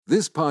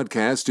This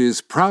podcast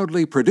is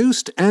proudly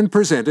produced and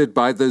presented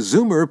by the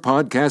Zoomer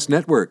Podcast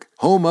Network,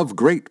 home of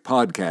great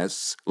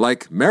podcasts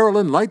like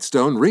Marilyn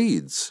Lightstone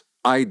Reads,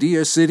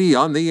 Idea City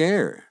on the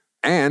Air,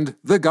 and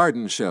The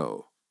Garden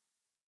Show.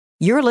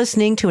 You're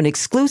listening to an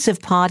exclusive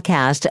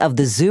podcast of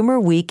the Zoomer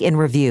Week in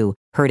Review,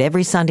 heard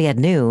every Sunday at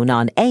noon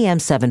on AM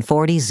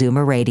 740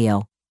 Zoomer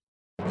Radio.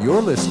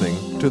 You're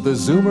listening to the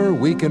Zoomer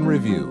Week in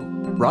Review,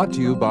 brought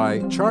to you by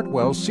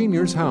Chartwell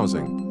Seniors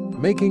Housing,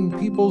 making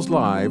people's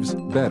lives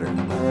better.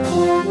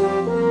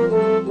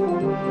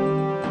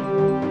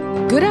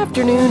 Good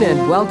afternoon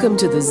and welcome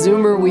to the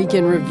Zoomer Week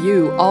in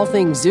Review, all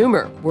things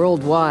Zoomer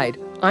worldwide.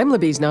 I'm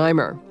Libby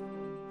Znaimer.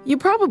 You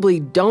probably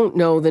don't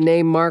know the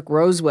name Mark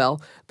Roswell,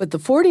 but the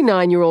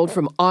 49-year-old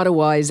from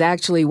Ottawa is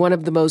actually one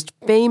of the most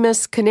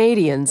famous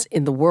Canadians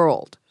in the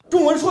world.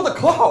 中文说得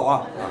可好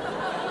啊，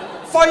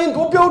发音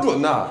多标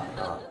准呐。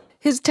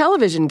 His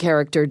television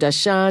character,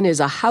 Dashan, is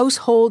a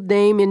household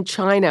name in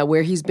China,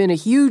 where he's been a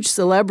huge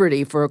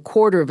celebrity for a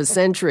quarter of a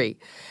century.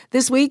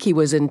 This week, he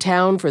was in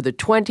town for the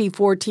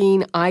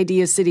 2014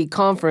 Idea City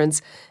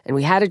Conference, and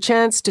we had a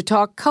chance to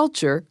talk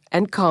culture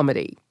and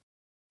comedy.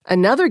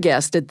 Another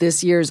guest at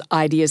this year's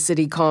Idea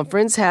City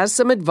Conference has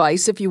some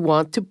advice if you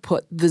want to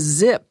put the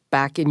zip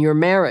back in your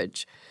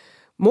marriage.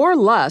 More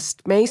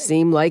lust may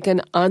seem like an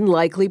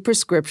unlikely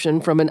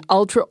prescription from an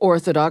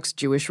ultra-Orthodox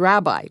Jewish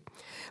rabbi.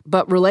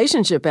 But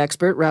relationship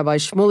expert Rabbi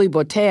Shmuley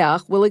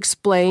Boteach will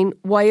explain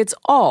why it's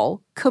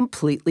all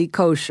completely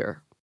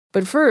kosher.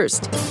 But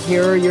first,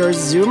 here are your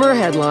Zoomer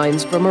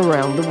headlines from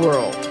around the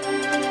world.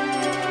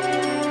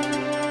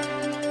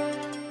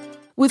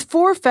 With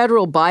 4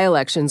 federal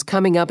by-elections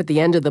coming up at the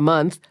end of the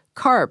month,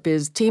 CARP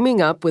is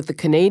teaming up with the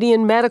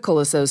Canadian Medical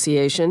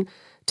Association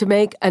to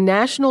make a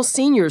national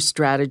seniors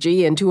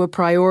strategy into a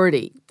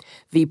priority.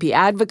 VP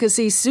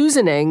Advocacy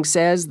Susan Eng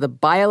says the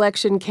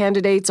by-election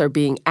candidates are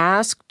being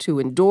asked to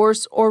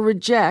endorse or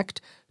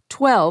reject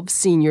 12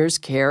 seniors'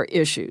 care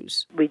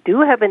issues. We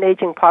do have an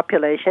aging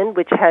population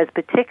which has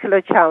particular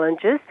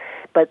challenges,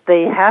 but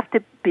they have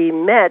to be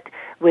met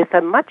with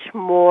a much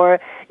more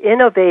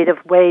innovative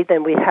way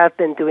than we have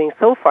been doing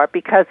so far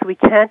because we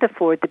can't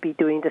afford to be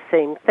doing the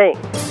same thing.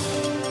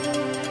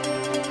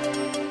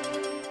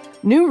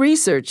 New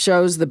research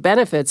shows the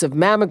benefits of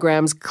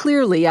mammograms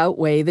clearly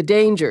outweigh the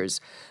dangers,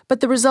 but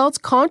the results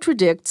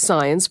contradict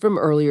science from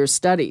earlier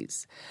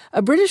studies.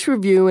 A British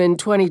review in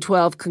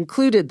 2012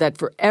 concluded that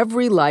for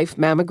every life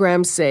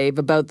mammograms save,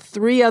 about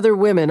 3 other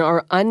women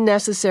are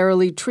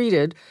unnecessarily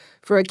treated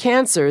for a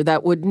cancer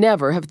that would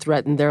never have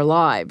threatened their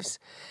lives.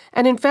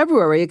 And in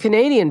February, a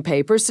Canadian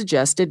paper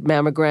suggested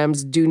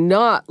mammograms do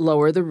not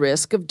lower the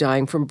risk of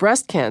dying from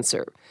breast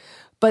cancer.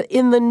 But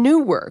in the new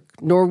work,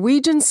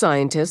 Norwegian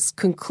scientists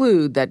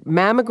conclude that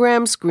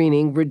mammogram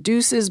screening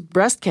reduces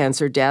breast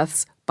cancer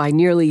deaths by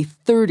nearly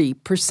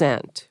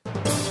 30%.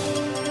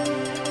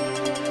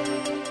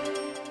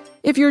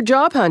 If you're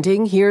job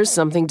hunting, here's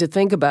something to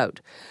think about.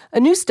 A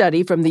new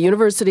study from the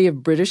University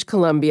of British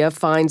Columbia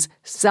finds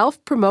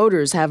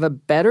self-promoters have a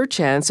better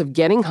chance of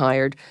getting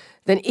hired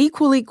than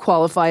equally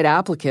qualified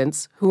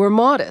applicants who are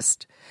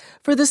modest.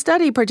 For the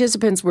study,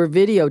 participants were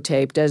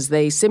videotaped as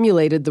they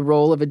simulated the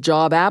role of a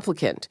job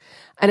applicant.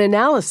 An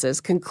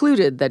analysis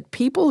concluded that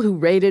people who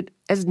rated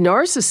as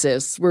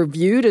narcissists were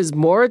viewed as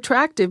more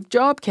attractive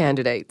job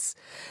candidates.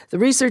 The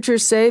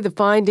researchers say the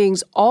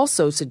findings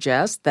also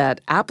suggest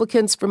that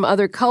applicants from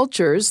other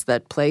cultures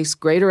that place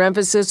greater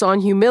emphasis on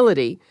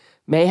humility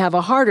may have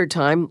a harder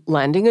time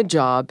landing a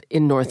job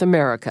in North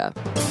America.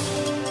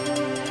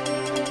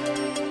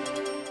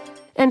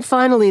 And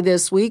finally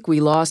this week, we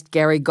lost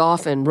Gary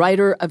Goffin,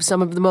 writer of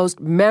some of the most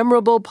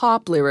memorable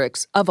pop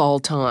lyrics of all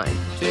time.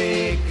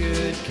 Take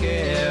good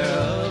care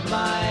of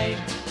my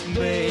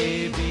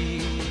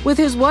baby. With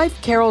his wife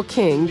Carole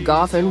King,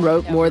 Goffin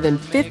wrote more than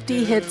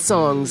 50 hit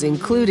songs,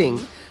 including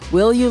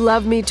Will You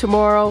Love Me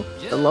Tomorrow,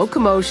 The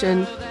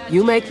Locomotion,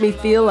 You Make Me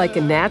Feel Like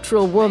a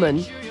Natural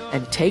Woman,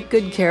 and Take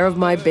Good Care of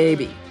My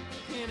Baby.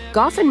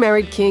 Goffin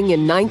married King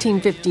in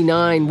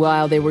 1959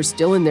 while they were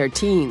still in their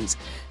teens.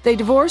 They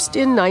divorced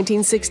in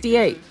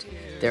 1968.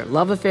 Their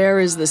love affair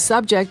is the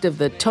subject of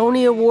the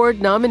Tony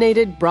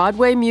Award-nominated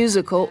Broadway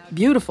musical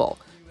Beautiful,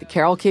 the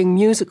Carole King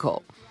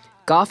musical.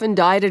 Goffin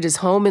died at his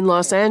home in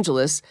Los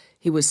Angeles.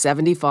 He was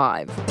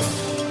 75.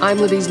 I'm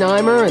Libby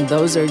Znaimer, and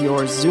those are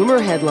your Zoomer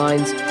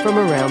headlines from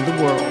around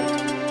the world.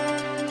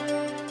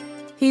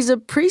 He's a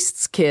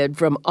priest's kid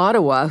from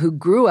Ottawa who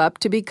grew up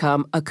to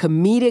become a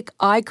comedic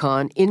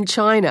icon in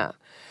China.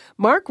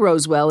 Mark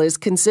Roswell is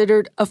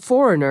considered a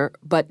foreigner,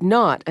 but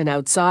not an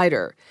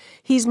outsider.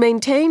 He's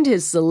maintained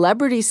his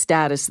celebrity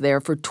status there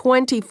for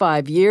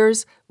 25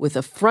 years with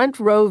a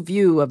front-row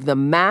view of the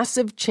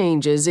massive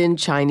changes in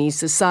Chinese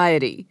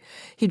society.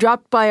 He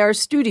dropped by our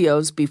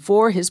studios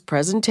before his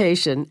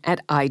presentation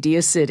at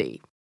Idea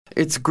City.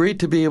 It's great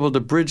to be able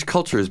to bridge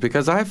cultures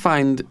because I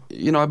find,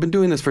 I've been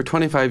doing this for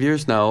 25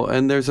 years now,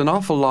 and there's an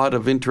awful lot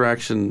of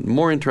interaction,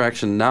 more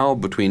interaction now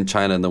between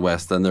China and the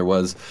West than there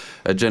was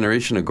a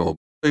generation ago.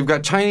 You've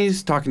got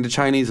Chinese talking to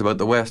Chinese about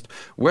the West,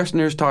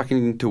 Westerners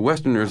talking to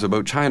Westerners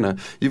about China.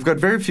 You've got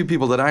very few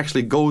people that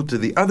actually go to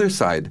the other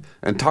side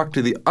and talk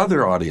to the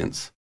other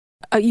audience.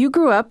 You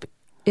grew up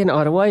in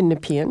Ottawa, in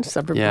Nepean,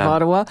 suburb of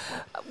Ottawa.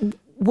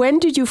 When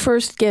did you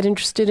first get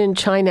interested in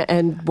China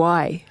and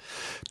why?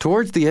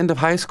 Towards the end of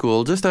high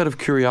school, just out of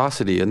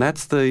curiosity, and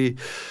that's the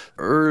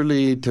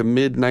early to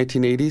mid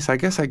 1980s. I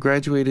guess I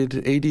graduated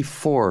in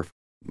 84,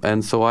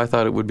 and so I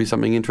thought it would be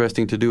something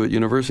interesting to do at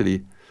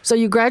university. So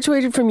you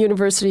graduated from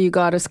university, you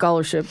got a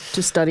scholarship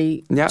to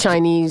study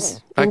Chinese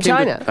in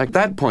China. At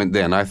that point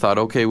then, I thought,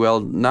 okay,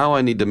 well, now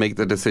I need to make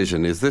the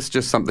decision. Is this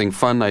just something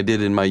fun I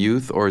did in my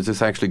youth, or is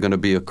this actually going to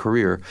be a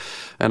career?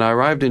 And I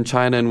arrived in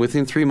China, and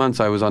within 3 months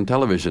I was on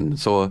television.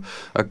 So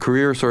a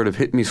career sort of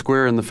hit me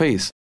square in the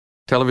face.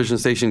 Television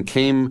station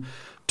came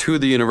to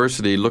the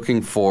university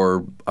looking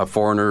for a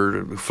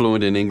foreigner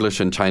fluent in English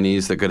and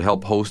Chinese that could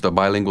help host a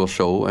bilingual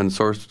show. And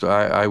so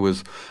I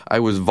was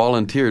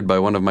volunteered by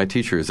one of my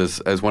teachers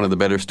as one of the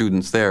better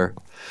students there.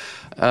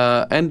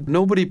 And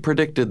nobody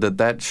predicted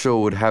that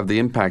show would have the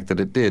impact that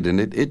it did. And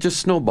it just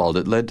snowballed.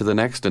 It led to the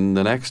next,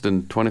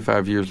 and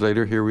 25 years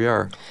later, here we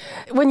are.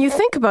 When you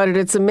think about it,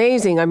 it's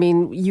amazing. I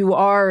mean, you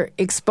are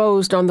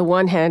exposed on the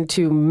one hand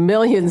to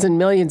millions and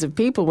millions of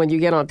people when you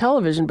get on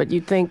television, but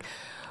you'd think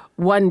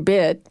one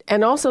bit,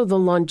 and also the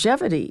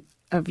longevity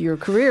of your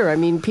career. I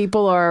mean,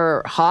 people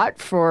are hot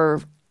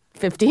for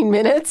 15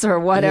 minutes or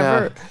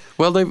whatever. Yeah.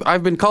 Well,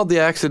 I've been called the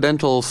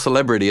accidental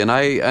celebrity, and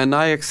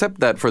I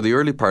accept that for the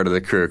early part of the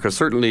career, because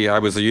certainly I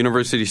was a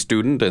university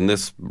student and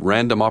this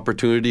random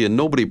opportunity, and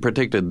nobody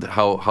predicted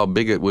how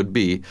big it would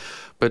be.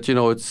 But, you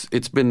know,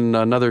 it's been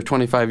another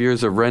 25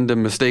 years of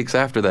random mistakes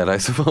after that, I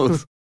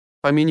suppose.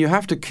 I mean, you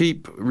have to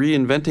keep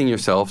reinventing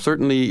yourself,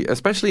 certainly,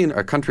 especially in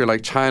a country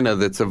like China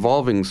that's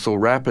evolving so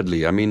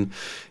rapidly. I mean,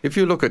 if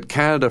you look at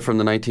Canada from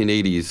the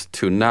 1980s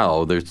to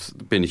now, there's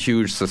been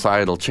huge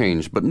societal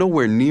change, but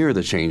nowhere near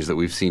the change that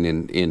we've seen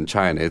in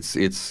China.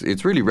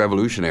 It's really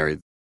revolutionary.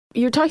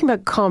 You're talking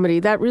about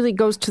comedy. That really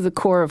goes to the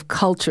core of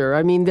culture.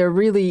 I mean, there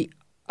really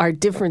are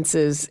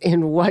differences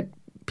in what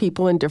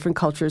people in different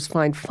cultures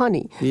find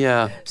funny.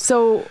 Yeah.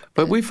 So,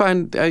 but we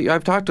find,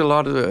 I've talked a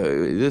lot,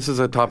 this is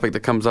a topic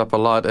that comes up a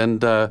lot,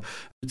 and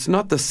it's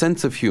not the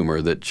sense of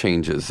humor that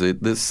changes.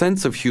 The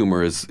sense of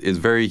humor is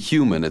very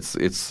human.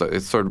 It's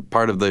sort of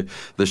part of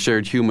the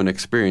shared human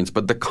experience,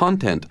 but the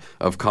content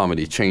of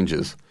comedy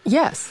changes.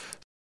 Yes.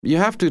 You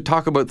have to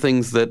talk about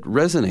things that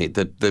resonate,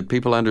 that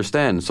people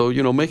understand. So,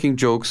 you know, making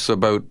jokes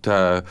about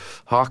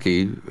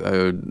hockey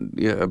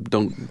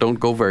don't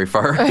go very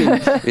far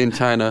in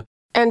China.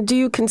 And do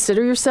you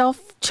consider yourself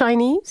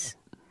Chinese?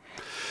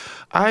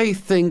 I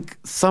think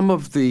some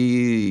of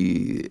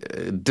the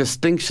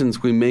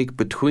distinctions we make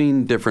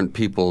between different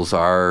peoples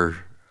are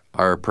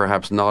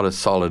perhaps not as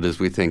solid as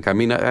we think. I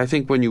mean, I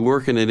think when you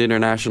work in an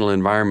international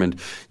environment,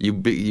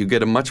 you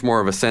get a much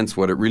more of a sense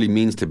what it really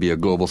means to be a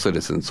global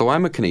citizen. So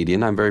I'm a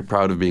Canadian. I'm very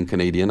proud of being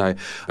Canadian.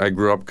 I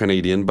grew up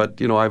Canadian,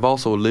 but, you know, I've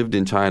also lived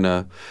in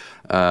China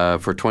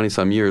for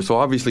 20-some years. So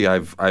obviously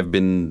I've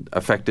been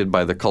affected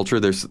by the culture.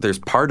 There's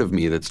part of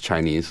me that's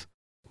Chinese.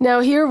 Now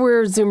here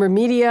we're Zoomer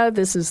Media.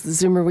 This is the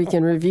Zoomer Week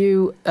in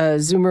Review.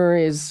 Zoomer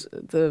is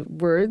the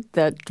word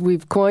that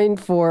we've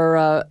coined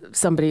for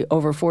somebody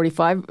over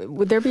 45.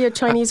 Would there be a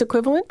Chinese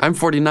equivalent? I'm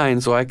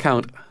 49, so I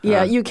count.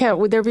 Yeah, you count.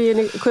 Would there be an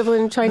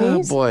equivalent in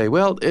Chinese? Oh boy.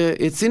 Well,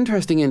 it's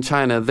interesting in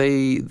China.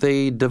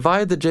 They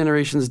divide the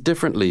generations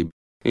differently.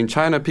 In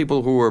China,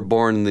 people who were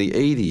born in the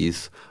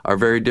 80s are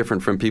very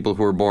different from people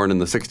who were born in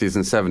the 60s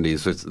and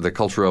 70s. It's the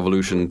Cultural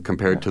Revolution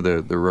compared to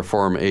the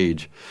Reform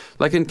age.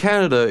 Like in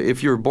Canada,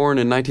 if you're born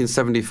in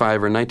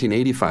 1975 or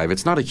 1985,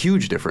 it's not a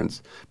huge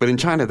difference. But in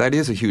China, that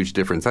is a huge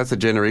difference. That's a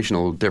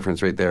generational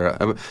difference right there.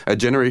 A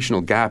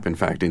generational gap, in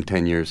fact, in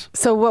 10 years.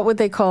 So what would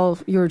they call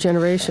your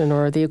generation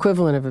or the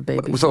equivalent of a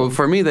baby? So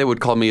for me, they would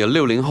call me a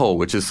 60后,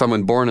 which is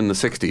someone born in the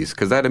 60s,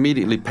 because that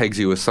immediately pegs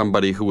you as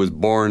somebody who was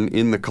born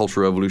in the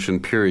Cultural Revolution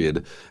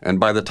period. And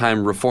by the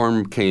time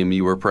Reform came,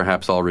 you were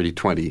perhaps already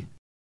 20.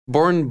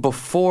 Born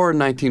before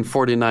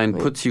 1949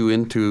 puts you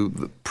into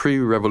the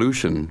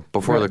pre-revolution,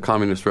 before the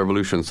Communist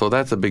Revolution. So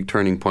that's a big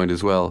turning point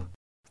as well.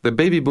 The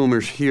baby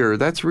boomers here,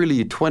 that's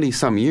really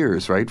 20-some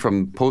years, right?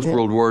 From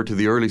post-World War to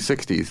the early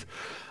 60s.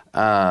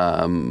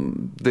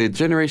 The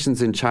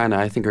generations in China,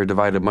 I think, are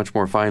divided much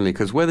more finely,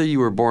 because whether you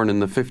were born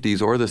in the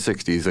 50s or the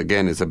 60s,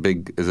 again, is a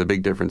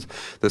big difference.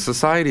 The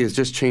society has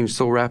just changed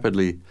so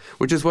rapidly,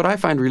 which is what I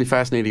find really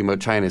fascinating about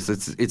China.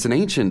 It's an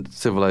ancient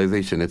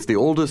civilization. It's the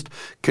oldest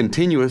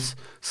continuous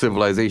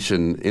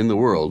civilization in the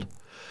world.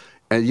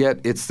 And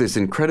yet it's this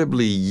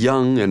incredibly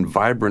young and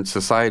vibrant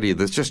society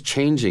that's just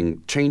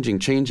changing.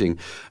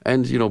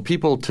 And, you know,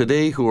 people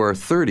today who are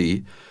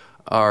 30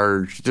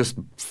 are just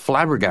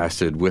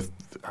flabbergasted with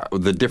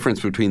the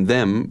difference between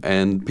them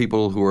and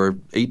people who are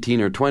 18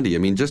 or 20. I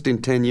mean, just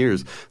in 10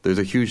 years, there's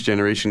a huge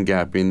generation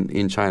gap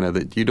in China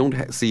that you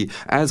don't see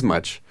as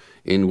much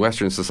in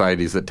Western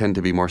societies that tend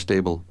to be more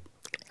stable.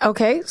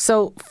 Okay,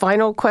 so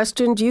final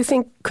question.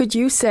 Could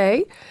you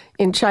say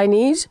in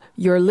Chinese,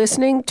 you're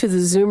listening to the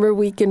Zoomer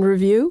Week in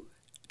Review?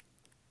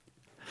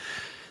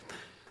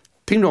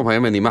 听众朋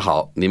友们，你们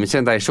好，你们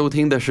现在收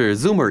听的是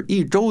Zoomer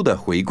一周的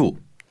回顾。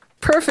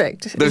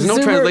Perfect. There's no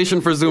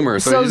translation for Zoomer,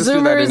 so you just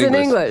do that Zoomer is in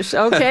English.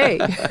 Okay.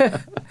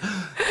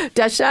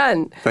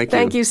 Dashan,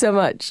 Thank you. So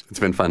much.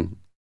 It's been fun.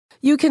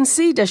 You can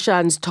see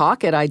Dashan's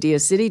talk at Idea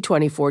City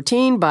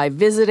 2014 by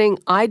visiting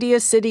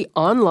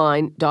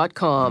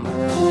ideacityonline.com.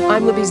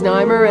 I'm Libby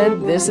Znaimer,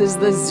 and this is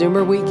the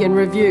Zoomer Week in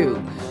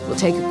Review. We'll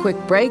take a quick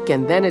break,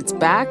 and then it's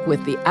back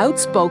with the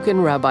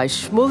outspoken Rabbi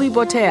Shmuley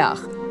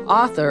Boteach,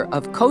 author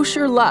of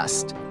Kosher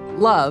Lust,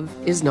 Love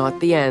is Not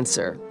the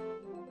Answer.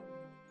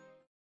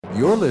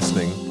 You're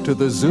listening to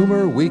the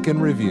Zoomer Week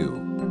in Review,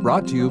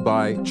 brought to you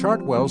by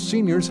Chartwell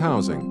Seniors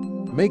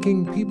Housing,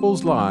 making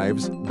people's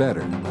lives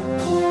better.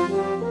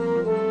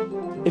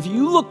 If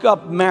you look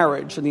up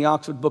marriage in the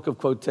Oxford Book of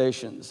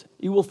Quotations,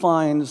 you will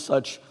find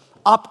such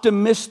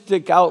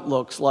optimistic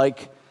outlooks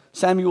like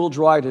Samuel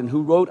Dryden,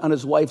 who wrote on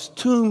his wife's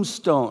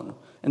tombstone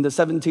in the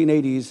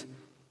 1780s,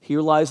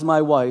 "Here lies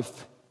my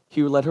wife,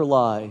 here let her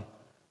lie.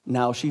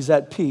 Now she's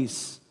at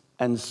peace,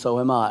 and so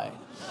am I."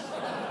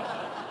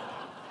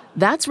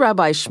 That's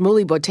Rabbi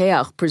Shmuley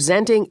Boteach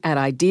presenting at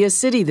Idea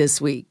City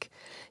this week.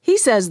 He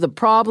says the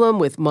problem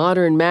with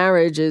modern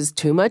marriage is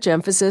too much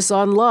emphasis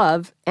on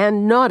love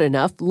and not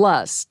enough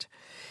lust.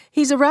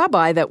 He's a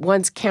rabbi that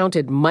once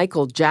counted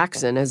Michael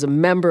Jackson as a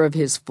member of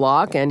his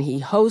flock, and he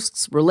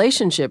hosts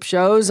relationship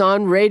shows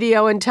on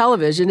radio and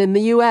television in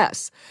the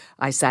U.S.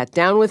 I sat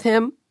down with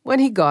him when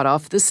he got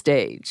off the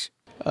stage.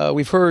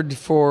 We've heard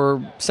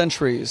for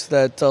centuries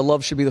that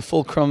love should be the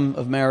fulcrum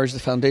of marriage, the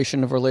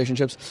foundation of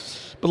relationships.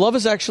 But love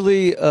is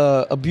actually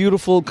a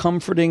beautiful,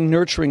 comforting,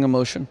 nurturing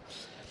emotion.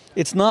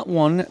 It's not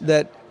one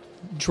that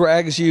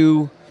drags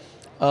you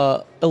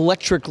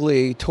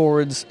electrically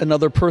towards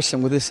another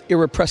person with this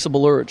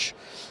irrepressible urge.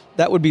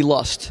 That would be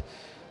lust.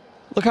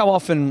 Look how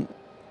often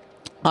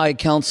I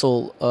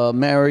counsel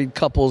married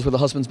couples where the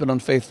husband's been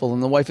unfaithful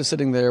and the wife is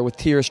sitting there with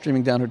tears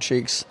streaming down her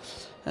cheeks.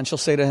 And she'll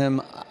say to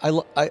him,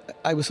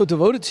 I was so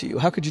devoted to you.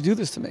 How could you do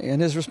this to me?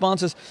 And his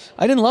response is,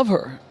 I didn't love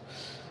her.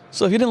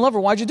 So if you didn't love her,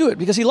 why'd you do it?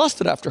 Because he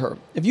lusted after her.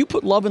 If you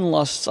put love and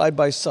lust side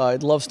by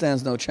side, love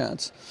stands no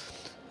chance.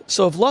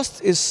 So if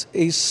lust is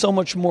a so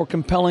much more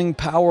compelling,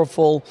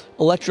 powerful,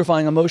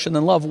 electrifying emotion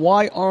than love,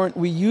 why aren't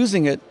we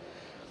using it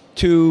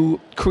to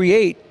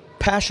create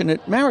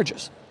passionate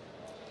marriages?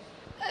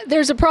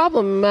 There's a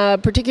problem,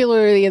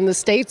 particularly in the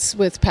States,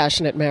 with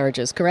passionate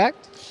marriages,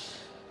 correct?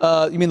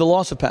 You mean the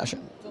loss of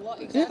passion?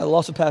 Yeah, the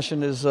loss of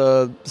passion is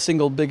the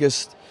single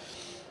biggest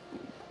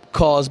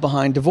cause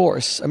behind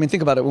divorce. I mean,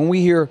 think about it. When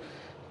we hear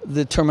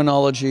the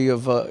terminology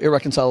of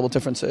irreconcilable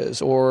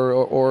differences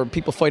or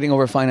people fighting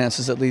over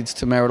finances that leads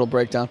to marital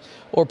breakdown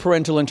or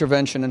parental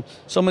intervention and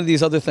so many of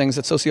these other things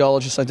that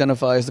sociologists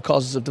identify as the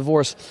causes of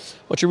divorce,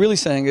 what you're really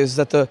saying is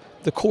that the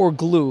core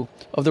glue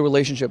of the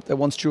relationship that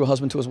once drew a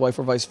husband to his wife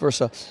or vice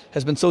versa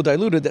has been so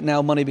diluted that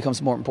now money becomes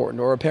more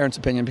important or a parent's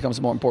opinion becomes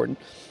more important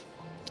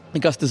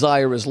because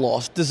desire is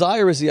lost.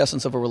 Desire is the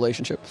essence of a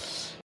relationship.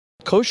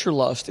 Kosher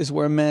lust is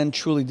where a man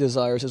truly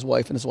desires his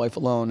wife and his wife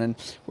alone, and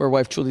where a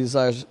wife truly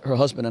desires her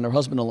husband and her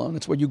husband alone.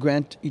 It's where you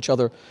grant each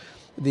other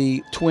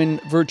the twin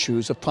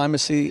virtues of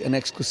primacy and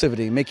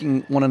exclusivity,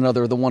 making one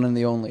another the one and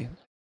the only.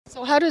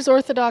 So how does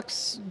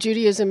Orthodox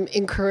Judaism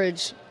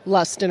encourage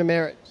lust in a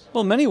marriage?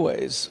 Well, in many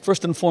ways.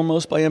 First and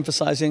foremost, by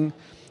emphasizing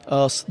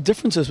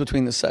differences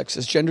between the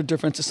sexes. Gender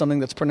difference is something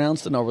that's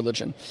pronounced in our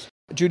religion.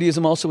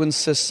 Judaism also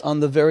insists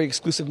on the very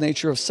exclusive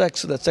nature of sex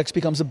so that sex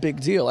becomes a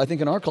big deal. I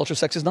think in our culture,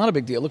 sex is not a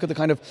big deal. Look at the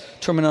kind of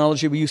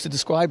terminology we use to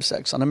describe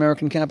sex. On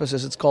American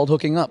campuses, it's called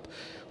hooking up,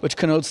 which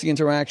connotes the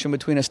interaction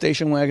between a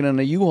station wagon and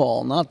a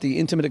U-Haul, not the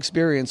intimate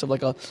experience of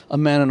like a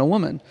man and a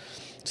woman.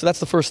 So that's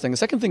the first thing. The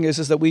second thing is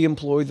that we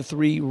employ the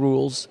three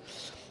rules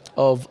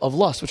of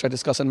lust, which I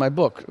discuss in my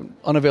book.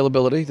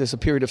 Unavailability, there's a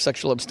period of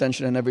sexual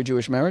abstention in every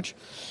Jewish marriage.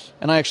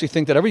 And I actually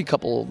think that every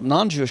couple,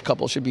 non-Jewish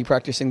couple, should be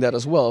practicing that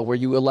as well, where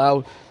you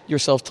allow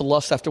yourself to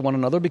lust after one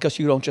another because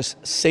you don't just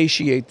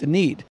satiate the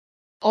need.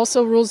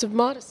 Also rules of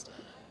modesty.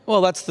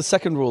 Well, that's the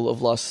second rule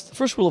of lust. The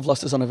first rule of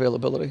lust is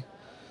unavailability.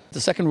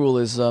 The second rule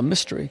is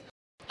mystery.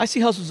 I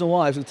see husbands and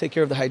wives who take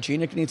care of the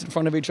hygienic needs in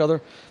front of each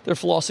other. They're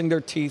flossing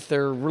their teeth.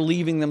 They're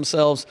relieving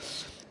themselves.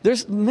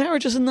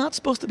 Marriage is not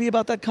supposed to be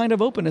about that kind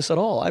of openness at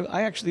all.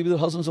 I actually believe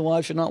that husbands and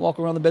wives should not walk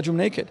around the bedroom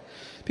naked.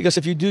 Because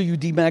if you do, you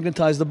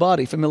demagnetize the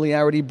body.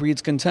 Familiarity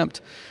breeds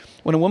contempt.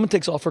 When a woman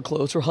takes off her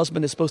clothes, her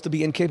husband is supposed to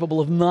be incapable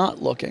of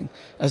not looking,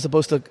 as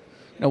opposed to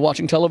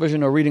watching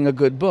television or reading a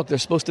good book.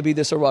 There's supposed to be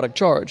this erotic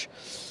charge.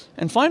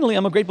 And finally,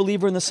 I'm a great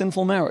believer in the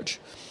sinful marriage.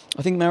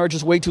 I think marriage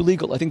is way too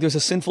legal. I think there's a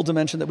sinful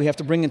dimension that we have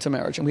to bring into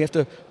marriage. And we have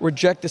to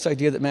reject this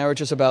idea that marriage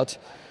is about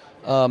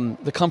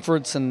the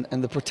comforts and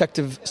the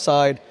protective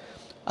side.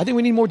 I think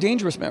we need more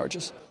dangerous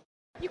marriages.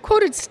 You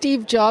quoted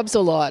Steve Jobs a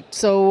lot.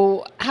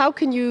 So how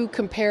can you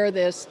compare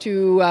this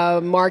to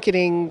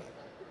marketing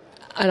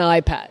an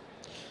iPad?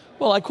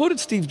 Well, I quoted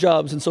Steve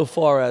Jobs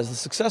insofar as the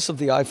success of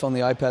the iPhone, the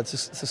iPad,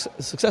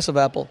 the success of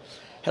Apple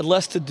had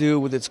less to do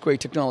with its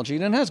great technology,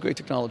 and it has great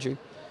technology,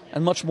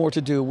 and much more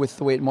to do with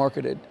the way it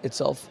marketed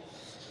itself.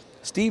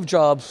 Steve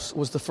Jobs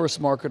was the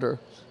first marketer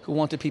who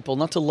wanted people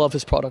not to love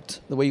his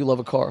product the way you love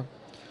a car,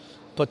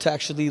 but to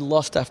actually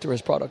lust after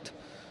his product,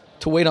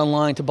 to wait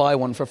online to buy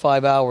one for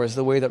 5 hours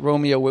the way that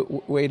Romeo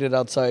waited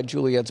outside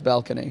Juliet's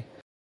balcony.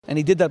 And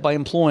he did that by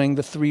employing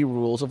the 3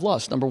 rules of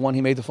lust. Number 1,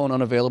 he made the phone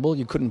unavailable.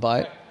 You couldn't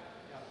buy it.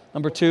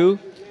 Number 2,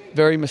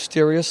 very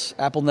mysterious.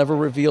 Apple never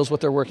reveals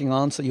what they're working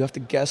on, so you have to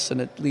guess, and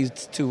it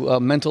leads to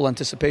mental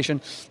anticipation.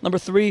 Number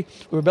 3,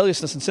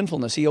 rebelliousness and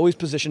sinfulness. He always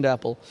positioned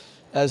Apple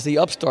as the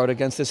upstart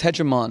against this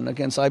hegemon,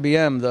 against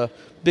IBM, the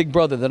big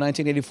brother, the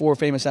 1984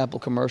 famous Apple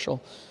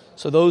commercial.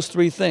 So those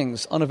 3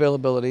 things,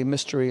 unavailability,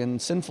 mystery,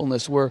 and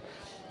sinfulness, were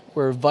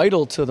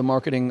vital to the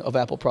marketing of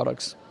Apple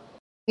products.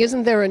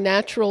 Isn't there a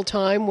natural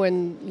time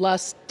when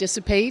lust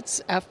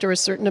dissipates after a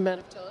certain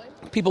amount of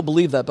time? People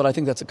believe that, but I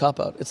think that's a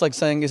cop-out. It's like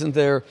saying, isn't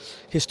there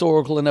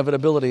historical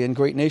inevitability in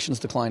great nations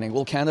declining?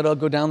 Will Canada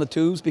go down the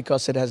tubes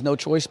because it has no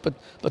choice but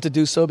to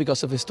do so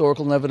because of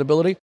historical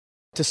inevitability?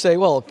 To say,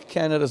 well,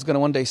 Canada's going to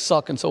one day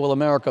suck and so will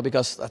America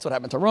because that's what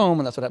happened to Rome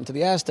and that's what happened to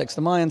the Aztecs,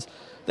 the Mayans.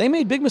 They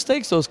made big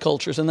mistakes, those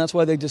cultures, and that's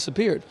why they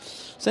disappeared.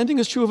 Same thing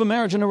is true of a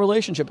marriage and a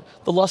relationship.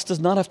 The lust does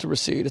not have to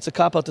recede. It's a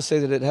cop-out to say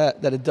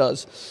that it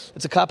does.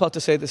 It's a cop-out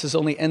to say this is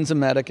only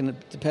enzymatic and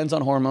it depends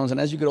on hormones, and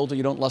as you get older,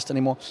 you don't lust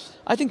anymore.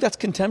 I think that's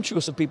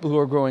contemptuous of people who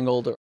are growing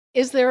older.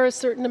 Is there a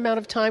certain amount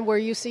of time where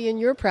you see in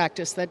your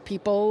practice that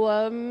people,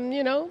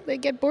 they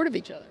get bored of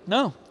each other?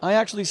 No, I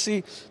actually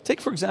see,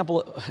 take for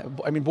example,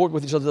 bored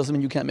with each other doesn't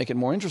mean you can't make it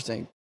more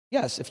interesting.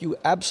 Yes, if you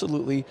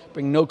absolutely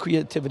bring no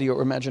creativity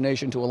or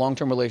imagination to a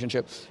long-term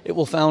relationship, it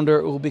will founder,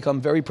 it will become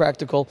very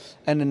practical,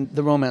 and then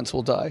the romance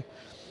will die.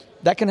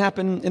 That can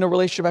happen in a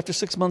relationship after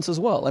 6 months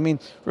as well.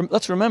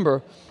 Let's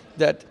remember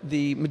that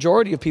the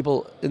majority of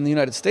people in the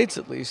United States,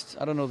 at least,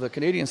 I don't know the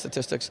Canadian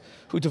statistics,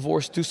 who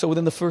divorce do so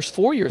within the first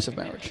 4 years of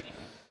marriage.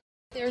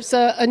 There's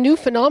a new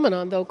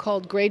phenomenon, though,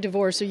 called gray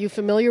divorce. Are you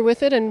familiar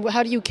with it, and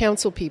how do you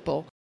counsel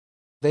people?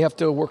 They have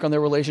to work on their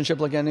relationship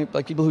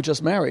like people who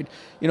just married.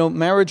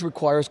 Marriage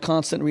requires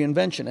constant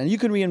reinvention, and you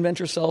can reinvent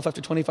yourself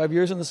after 25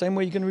 years in the same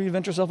way you can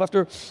reinvent yourself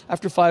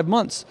after 5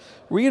 months.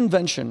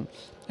 Reinvention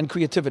and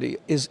creativity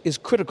is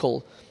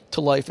critical to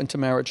life and to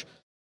marriage.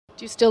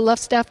 Do you still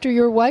lust after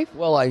your wife?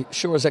 Well, I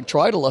sure as heck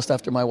try to lust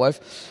after my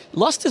wife.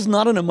 Lust is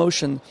not an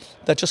emotion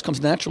that just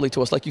comes naturally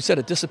to us. Like you said,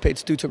 it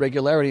dissipates due to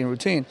regularity and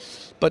routine.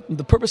 But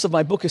the purpose of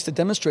my book is to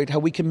demonstrate how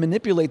we can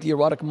manipulate the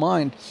erotic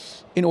mind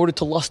in order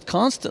to lust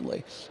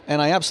constantly.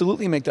 And I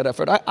absolutely make that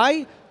effort.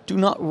 I do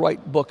not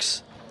write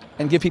books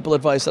and give people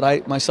advice that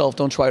I myself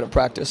don't try to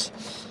practice.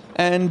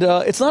 And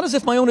it's not as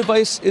if my own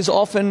advice is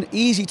often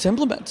easy to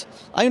implement.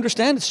 I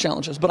understand its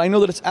challenges, but I know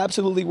that it's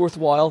absolutely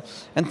worthwhile.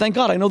 And thank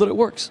God I know that it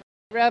works.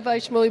 Rabbi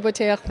Shmuley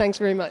Boteach, thanks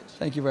very much.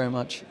 Thank you very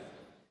much.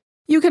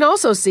 You can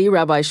also see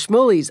Rabbi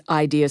Shmuley's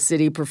Idea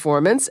City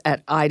performance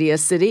at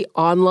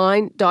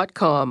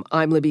ideacityonline.com.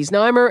 I'm Libby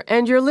Znaimer,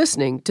 and you're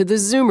listening to the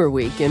Zoomer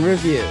Week in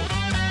Review.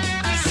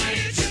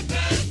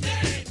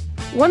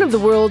 One of the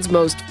world's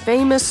most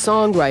famous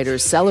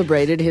songwriters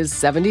celebrated his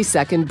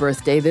 72nd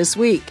birthday this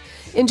week.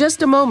 In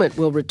just a moment,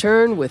 we'll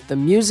return with the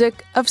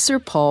music of Sir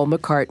Paul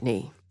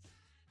McCartney.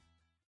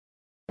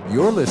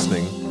 You're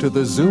listening to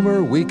the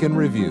Zoomer Week in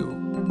Review,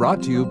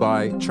 brought to you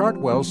by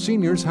Chartwell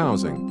Seniors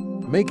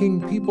Housing,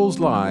 making people's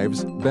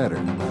lives better.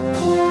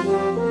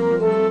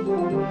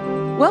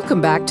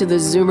 Welcome back to the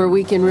Zoomer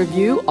Week in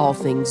Review, all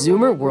things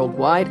Zoomer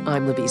worldwide.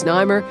 I'm Libby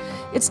Znaimer.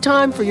 It's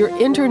time for your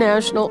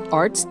International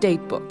Arts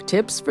Datebook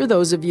tips for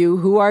those of you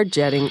who are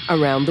jetting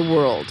around the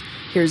world.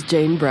 Here's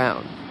Jane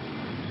Brown.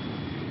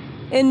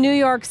 In New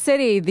York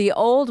City, The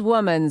Old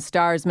Woman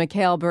stars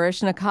Mikhail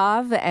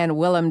Baryshnikov and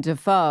Willem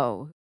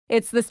Dafoe.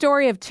 It's the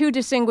story of 2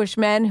 distinguished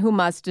men who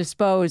must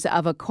dispose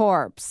of a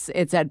corpse.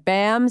 It's at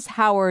BAM's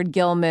Howard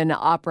Gilman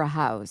Opera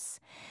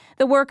House.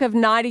 The work of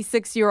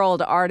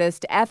 96-year-old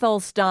artist Ethel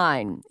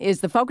Stein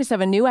is the focus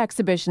of a new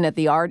exhibition at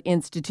the Art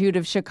Institute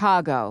of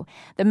Chicago.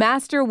 The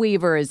master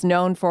weaver is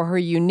known for her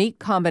unique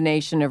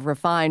combination of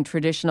refined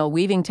traditional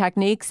weaving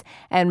techniques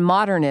and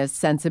modernist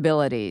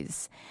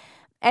sensibilities.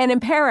 And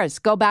in Paris,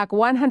 go back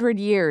 100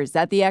 years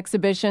at the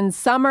exhibition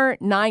Summer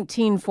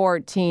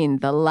 1914,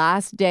 The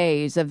Last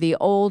Days of the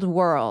Old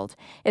World.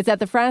 It's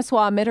at the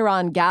Francois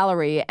Mitterrand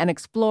Gallery and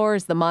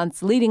explores the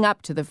months leading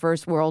up to the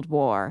First World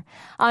War.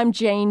 I'm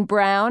Jane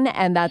Brown,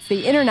 and that's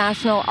the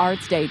International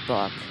Arts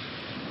Datebook.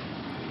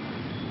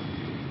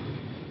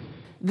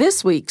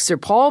 This week, Sir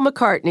Paul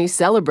McCartney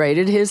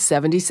celebrated his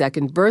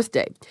 72nd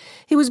birthday.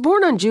 He was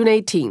born on June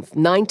 18th,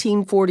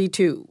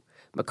 1942.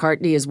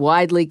 McCartney is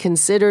widely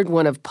considered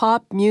one of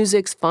pop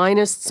music's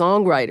finest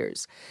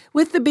songwriters.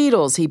 With the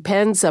Beatles, he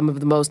penned some of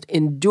the most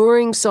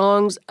enduring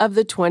songs of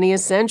the 20th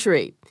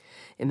century.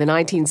 In the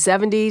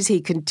 1970s, he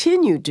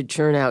continued to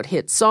churn out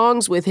hit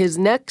songs with his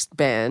next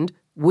band,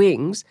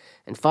 Wings,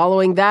 and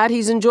following that,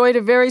 he's enjoyed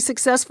a very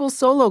successful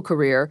solo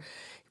career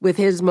with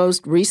his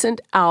most recent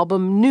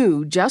album,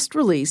 New, just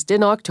released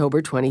in October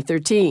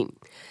 2013.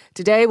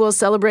 Today, we'll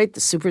celebrate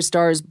the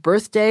superstar's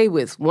birthday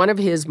with one of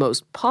his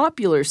most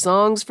popular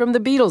songs from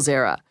the Beatles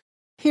era.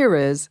 Here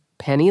is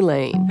Penny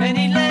Lane.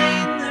 Penny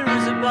Lane, there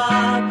is a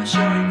barber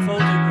showing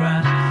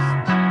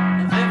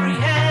photographs of every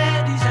hair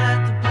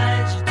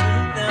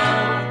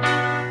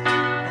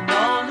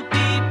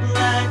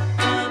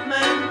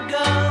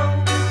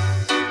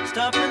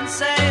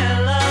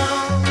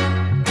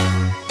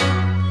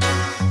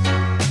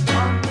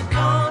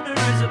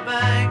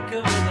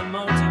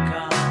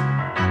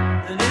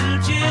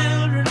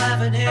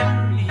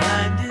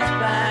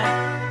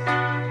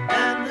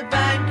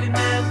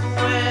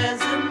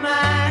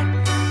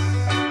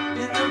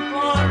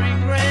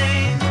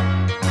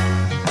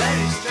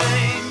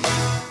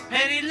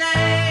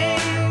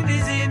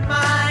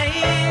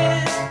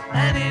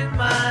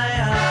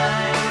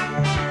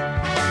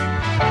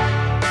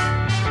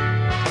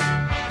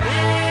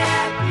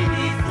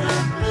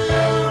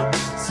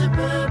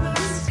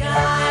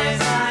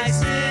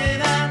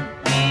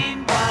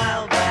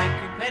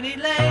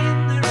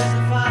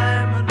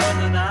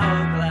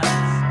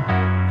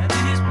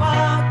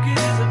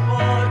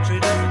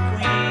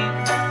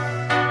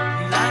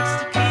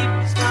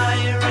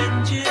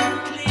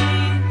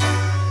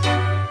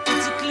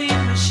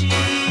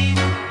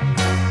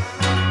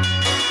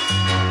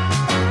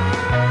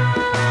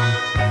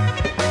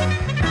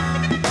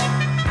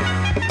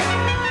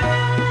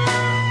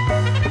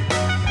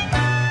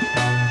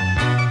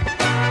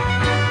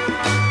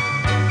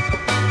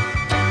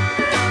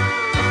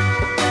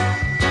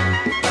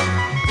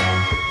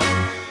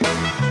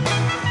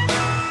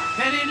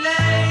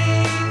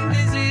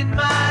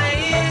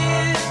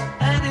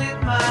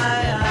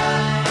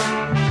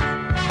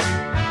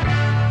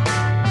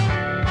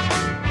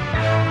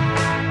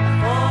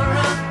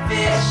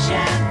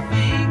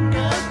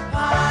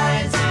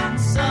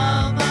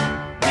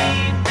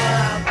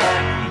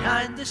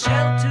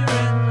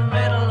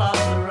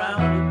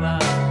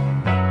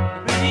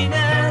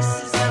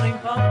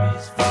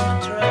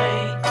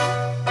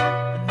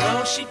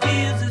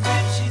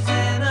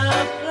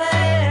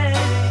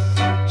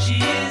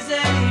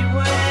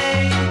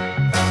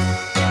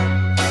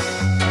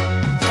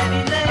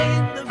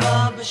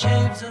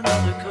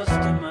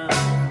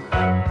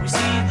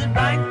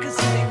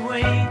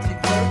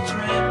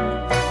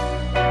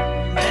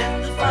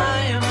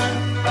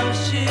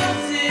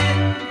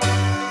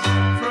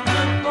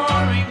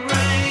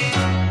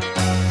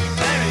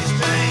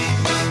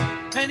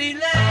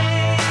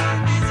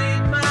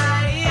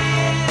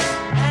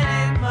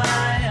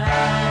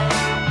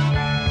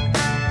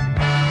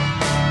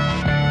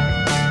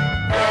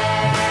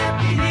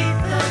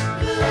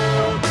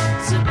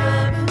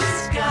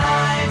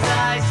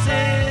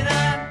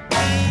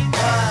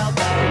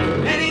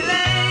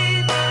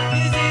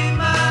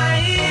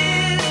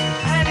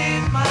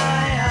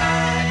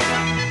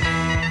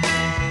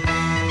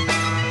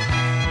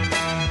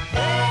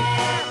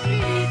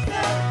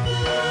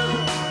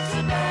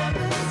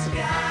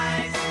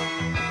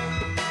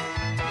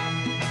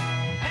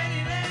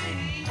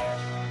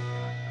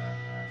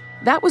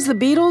That was the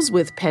Beatles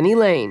with Penny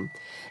Lane.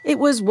 It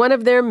was one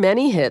of their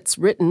many hits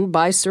written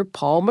by Sir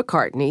Paul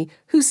McCartney,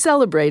 who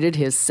celebrated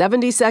his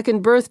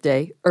 72nd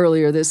birthday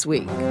earlier this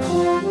week.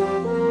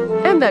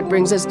 And that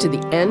brings us to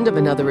the end of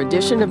another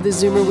edition of the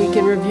Zoomer Week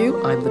in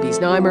Review. I'm Libby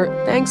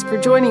Znaimer. Thanks for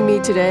joining me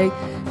today.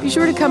 Be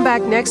sure to come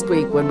back next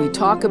week when we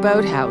talk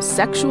about how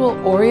sexual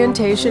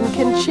orientation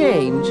can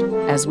change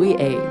as we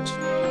age.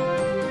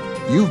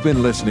 You've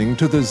been listening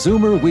to the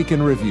Zoomer Week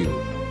in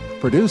Review,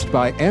 produced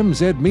by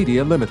MZ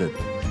Media Limited.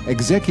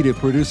 Executive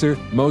producer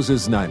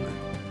Moses Znaimer.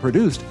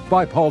 Produced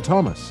by Paul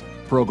Thomas.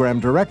 Program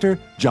director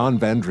John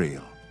Van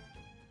Driel.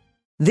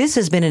 This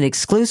has been an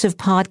exclusive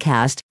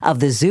podcast of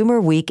the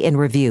Zoomer Week in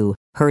Review,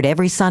 heard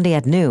every Sunday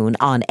at noon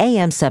on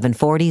AM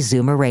 740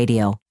 Zoomer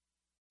Radio.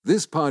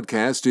 This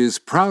podcast is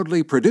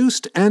proudly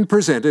produced and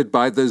presented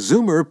by the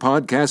Zoomer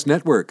Podcast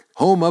Network,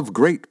 home of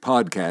great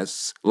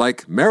podcasts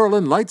like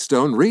Marilyn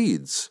Lightstone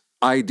Reads,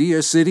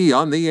 Idea City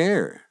on the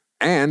Air,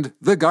 and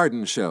The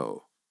Garden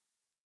Show.